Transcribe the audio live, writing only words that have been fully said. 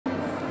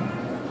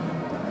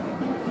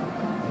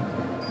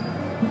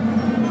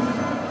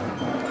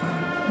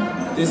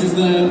This is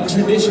the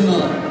traditional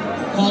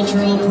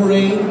cultural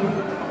parade.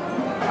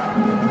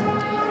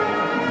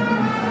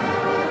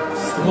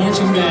 It's the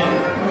marching band,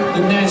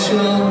 the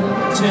national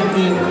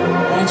champion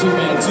marching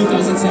band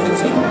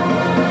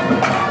 2017.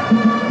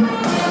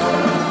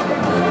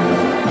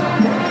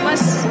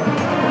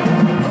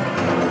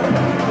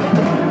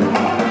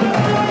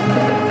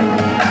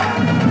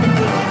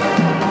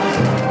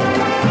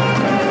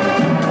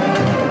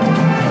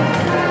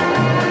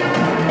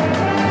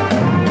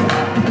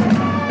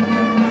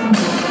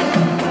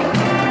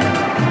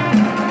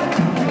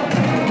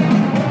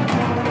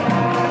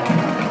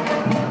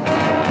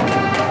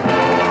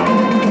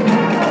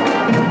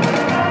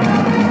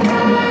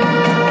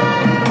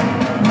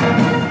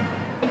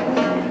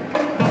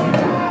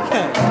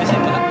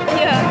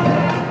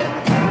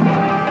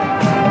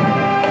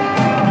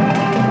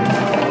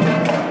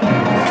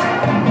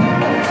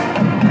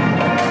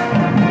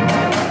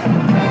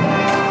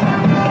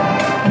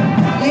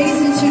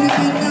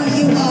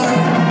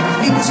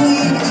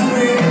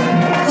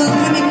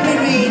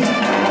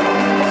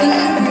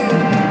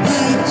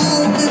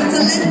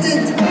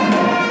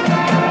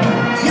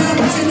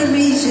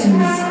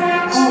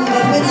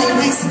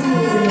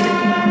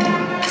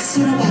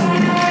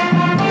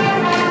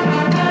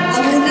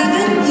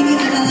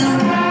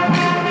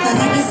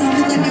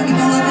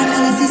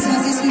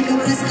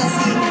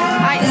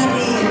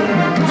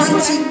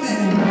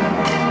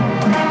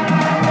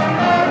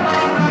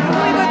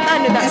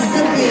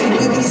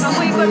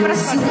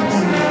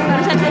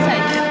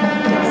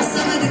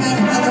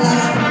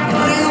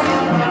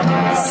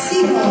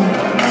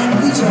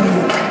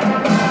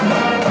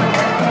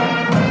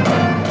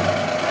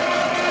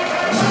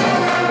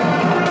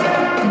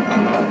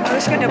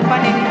 Harus ke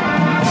depan ini.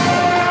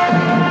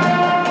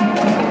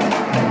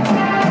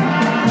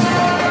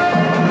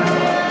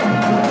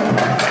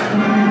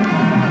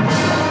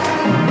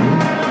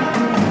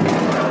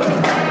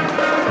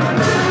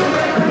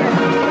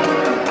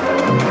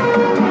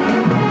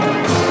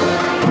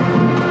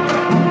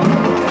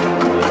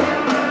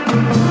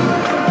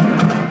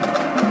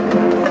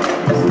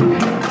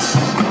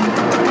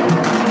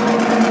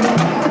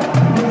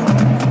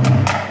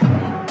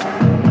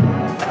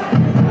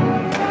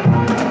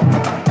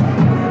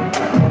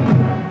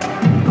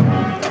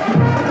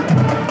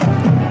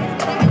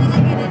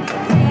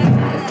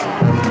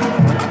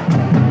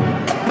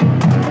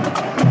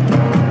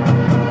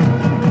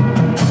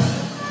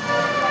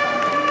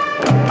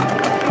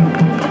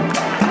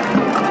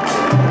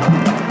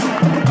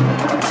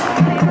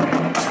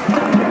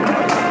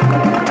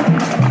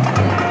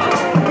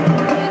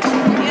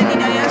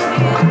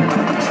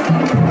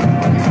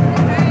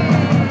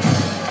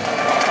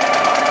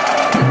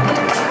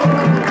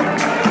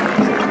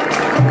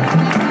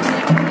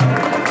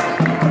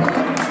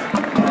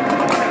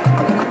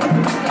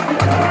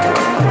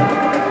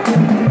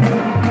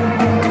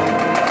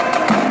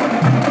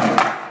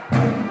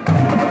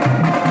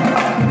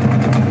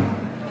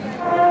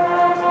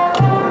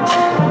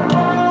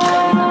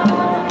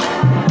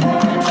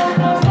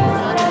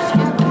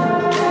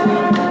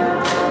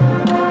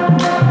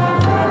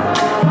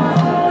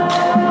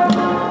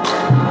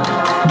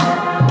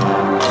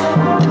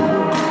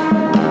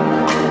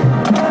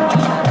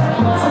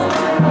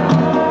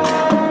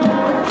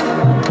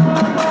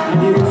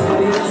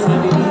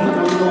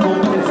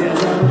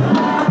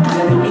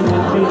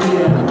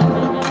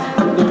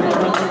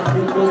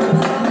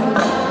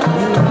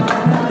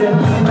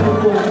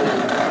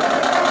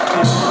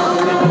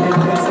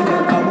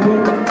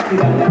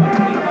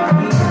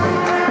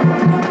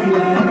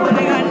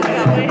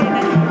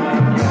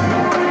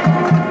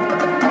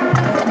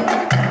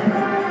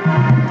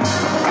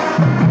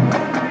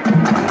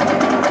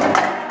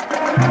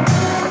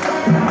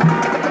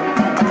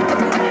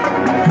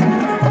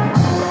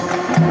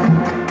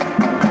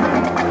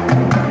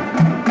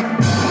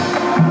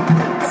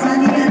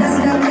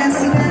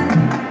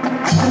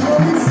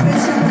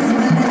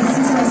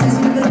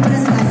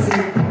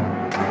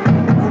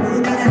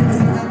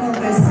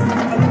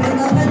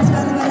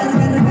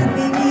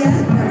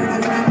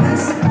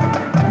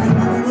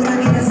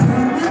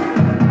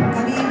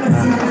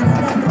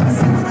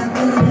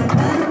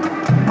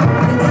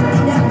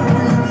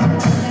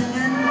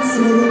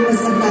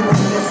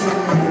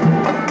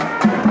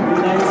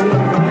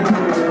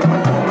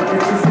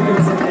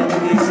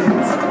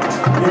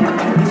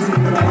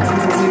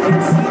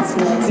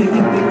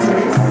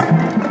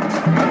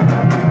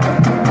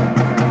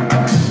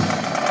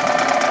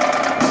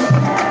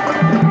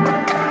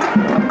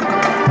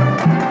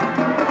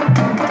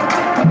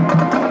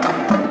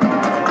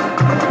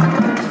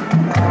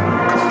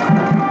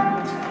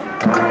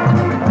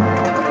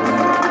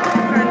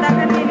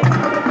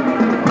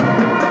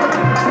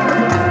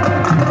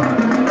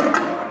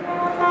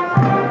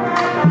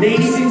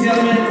 Ladies and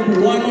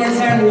gentlemen, one more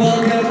time,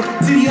 welcome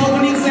to the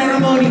opening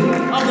ceremony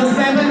of the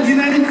 7th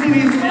United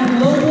Cities and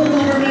Local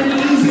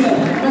Government Asia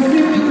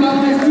Pacific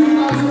Congress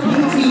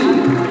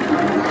 2018.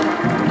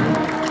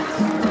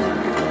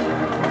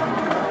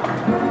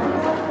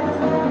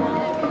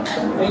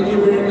 Thank you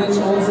very much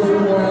also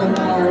for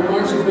our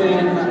marching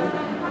band.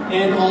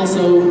 and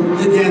also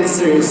the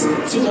dancers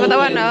to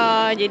Teman-teman,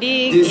 open jadi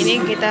this ini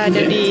kita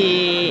ada event. di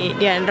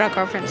Dyandra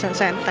Convention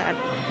Center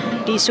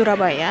di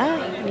Surabaya.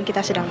 Ini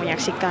kita sedang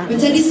menyaksikan.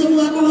 Menjadi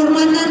sebuah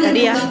kehormatan dan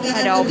Tadi ya kebanggaan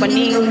ada tentunya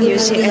opening kami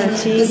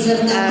UCLG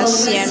peserta kongres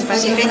ASEAN pada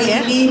Pacific hari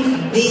ya. ini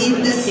di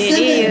the Jadi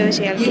 7th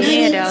UCLG ini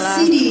United adalah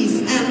Cities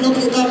and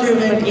Local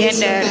Government bagian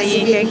Asia dari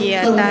Pacific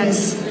kegiatan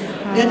Congress.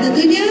 Dan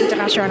tentunya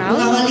internasional,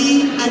 mengawali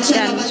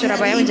acara dan pada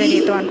Surabaya hari menjadi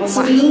ini, tuan rumah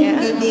sebelum ya.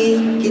 nanti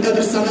kita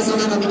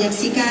bersama-sama akan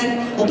menyaksikan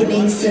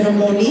opening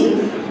ceremony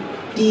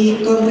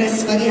di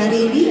kongres pagi hari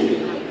ini.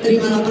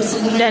 Terimalah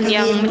persembahan Dan kami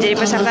yang menjadi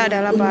pertama peserta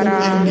adalah untuk para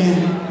Anda.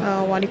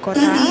 wali kota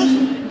Tadi,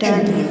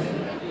 dan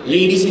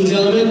Ladies and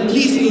gentlemen,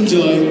 please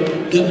enjoy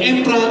the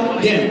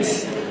Emperor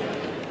Dance.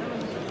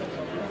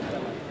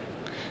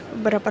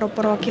 beberapa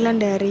perwakilan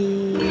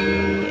dari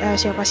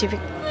Asia Pasifik.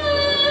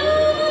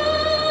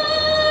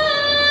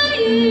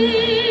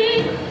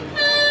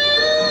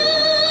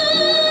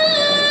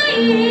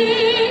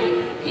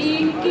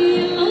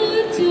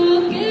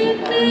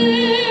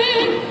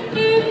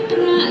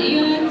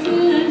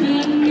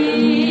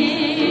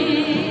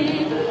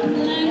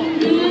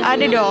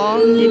 Ada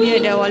dong,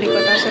 jadi ada wali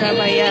kota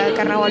Surabaya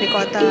karena wali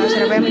kota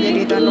Surabaya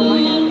menjadi tuan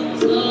rumahnya.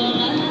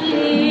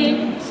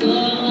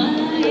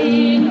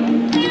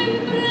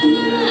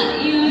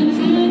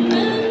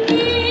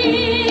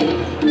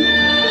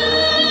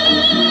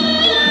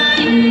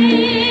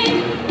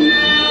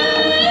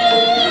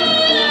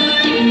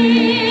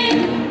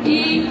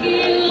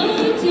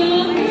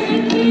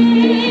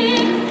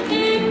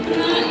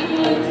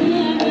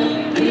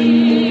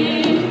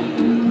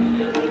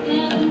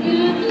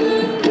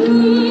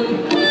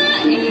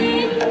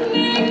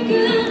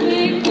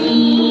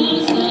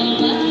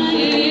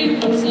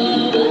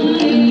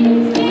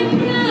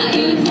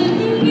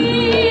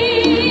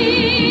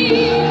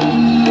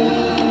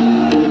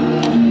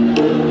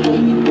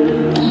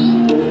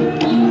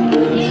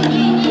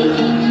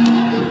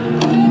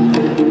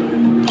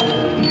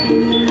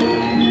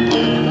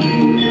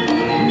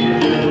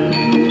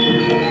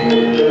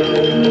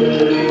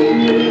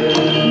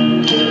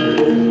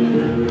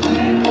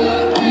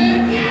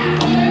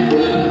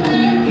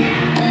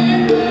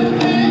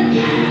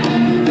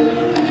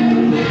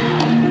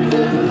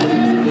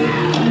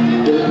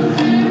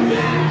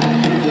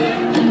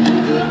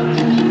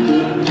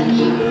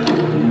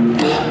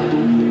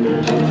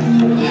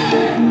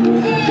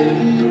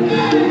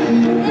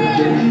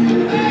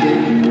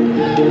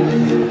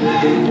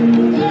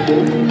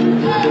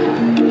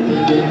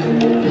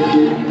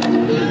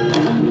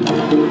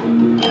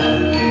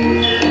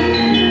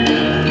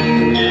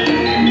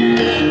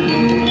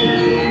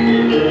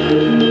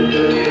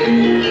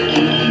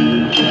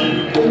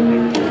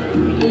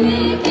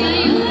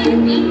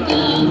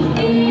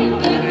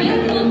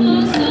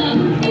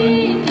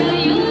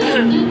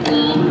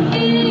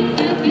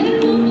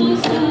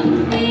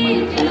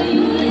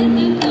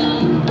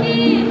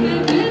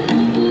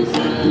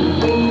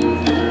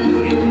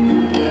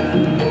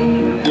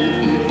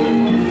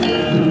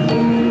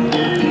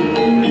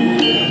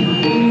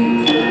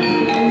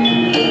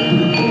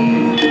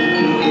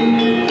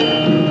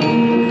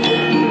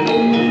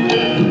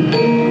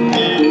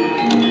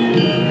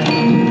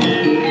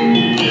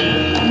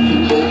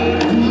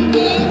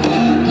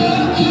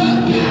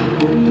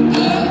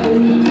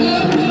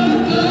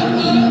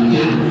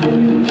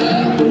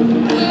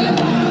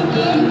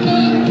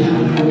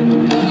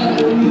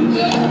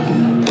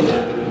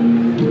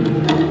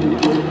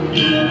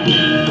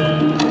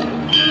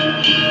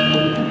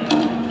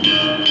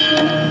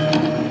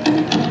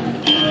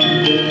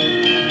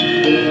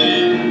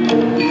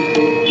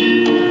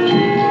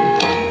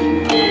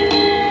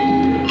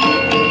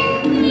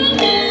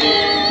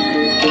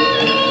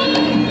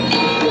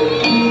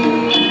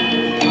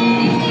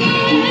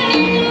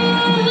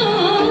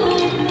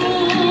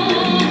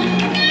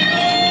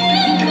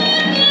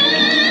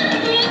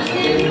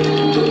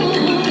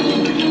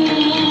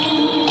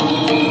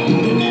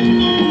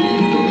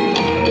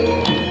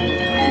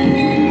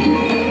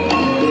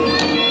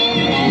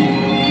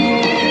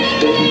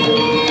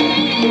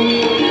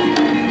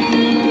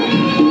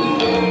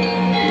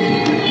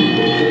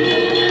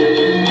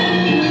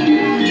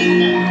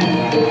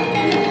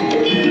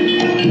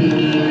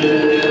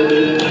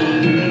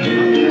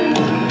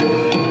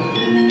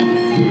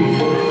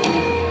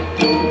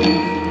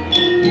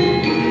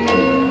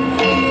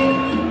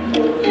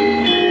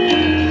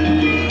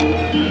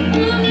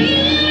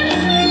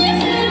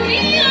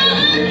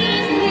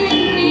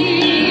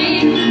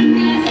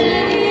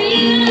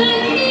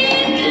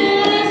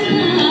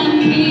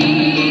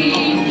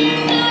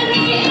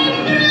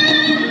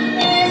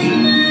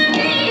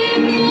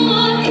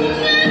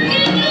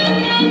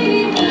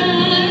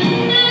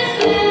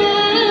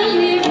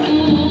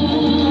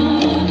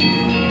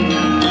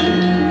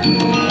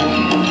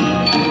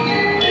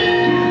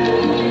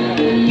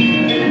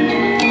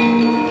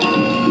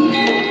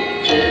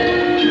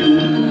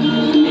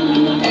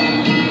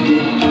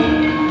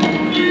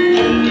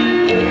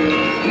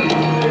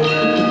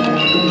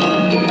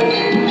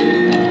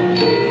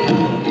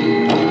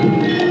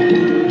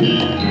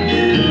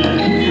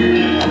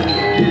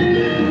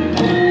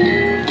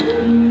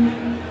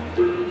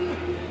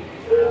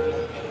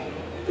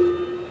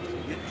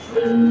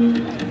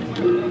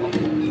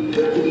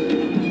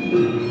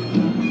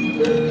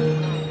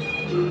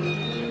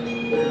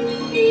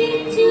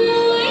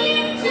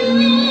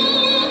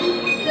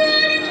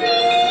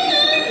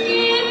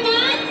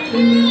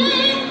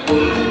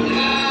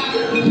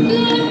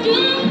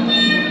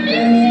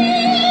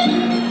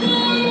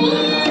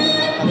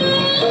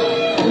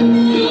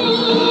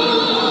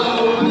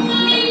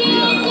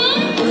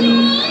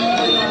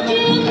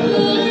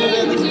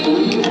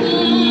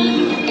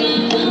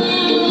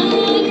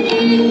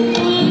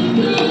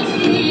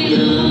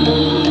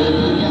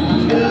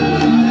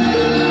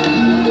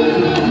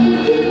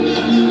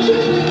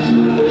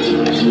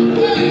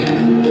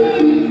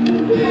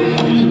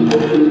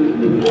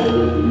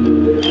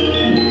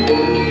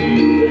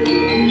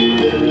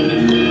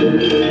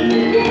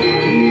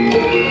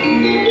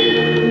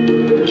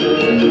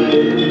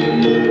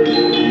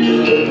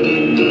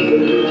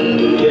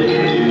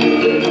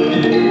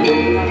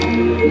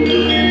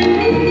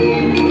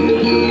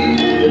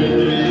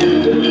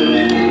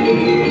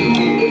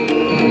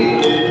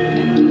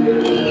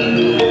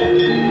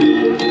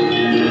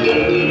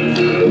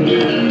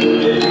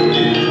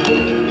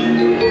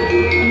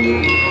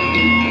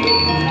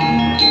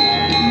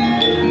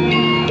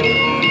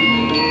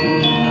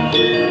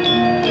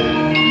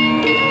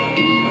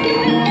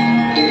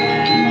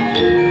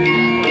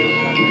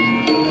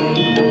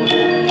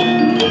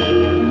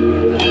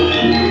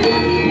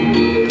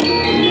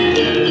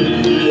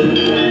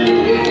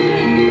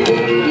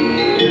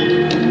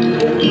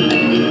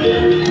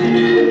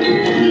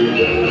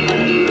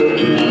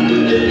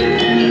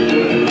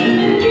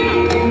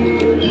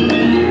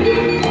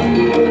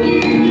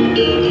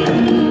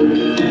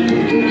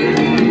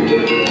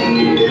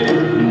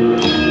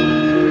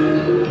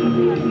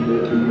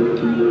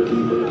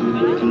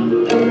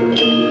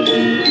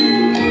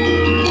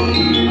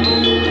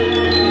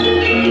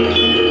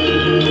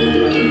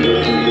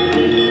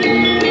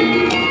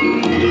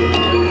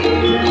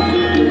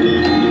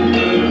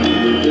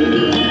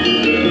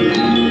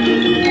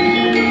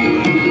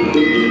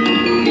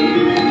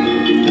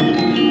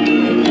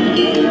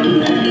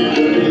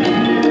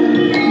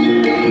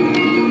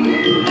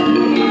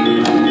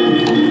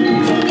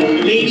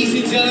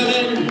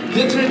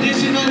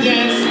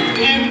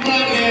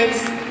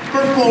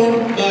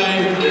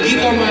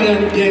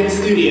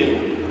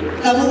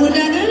 Tak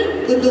mengundangkan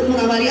untuk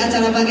mengawali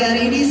acara pagi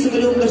hari ini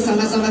sebelum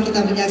bersama-sama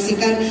kita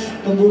menyaksikan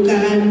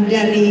pembukaan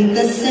dari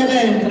The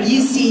 7th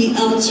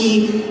UCLG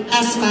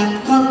ASPAC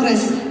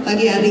Kongres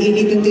pagi hari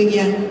ini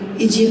tentunya.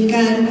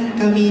 Izinkan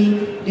kami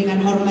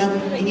dengan hormat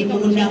ingin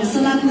mengundang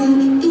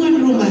selaku tuan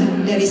rumah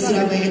dari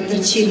Surabaya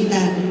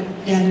tercinta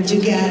dan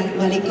juga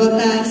Wali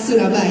Kota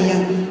Surabaya.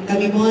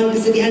 Kami mohon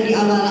kesediaan di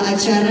awal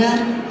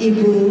acara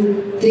Ibu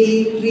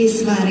Tri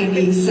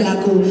Rismarini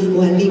selaku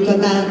Wali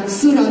Kota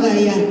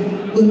Surabaya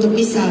untuk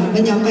bisa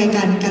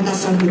menyampaikan kata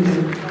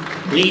sambutan.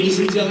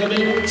 Ladies and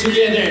gentlemen,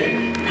 together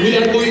we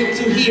are going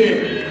to hear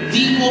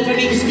the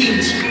opening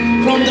speech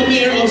from the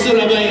Mayor of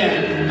Surabaya,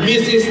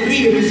 Mrs.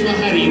 Tri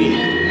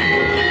Rismarini.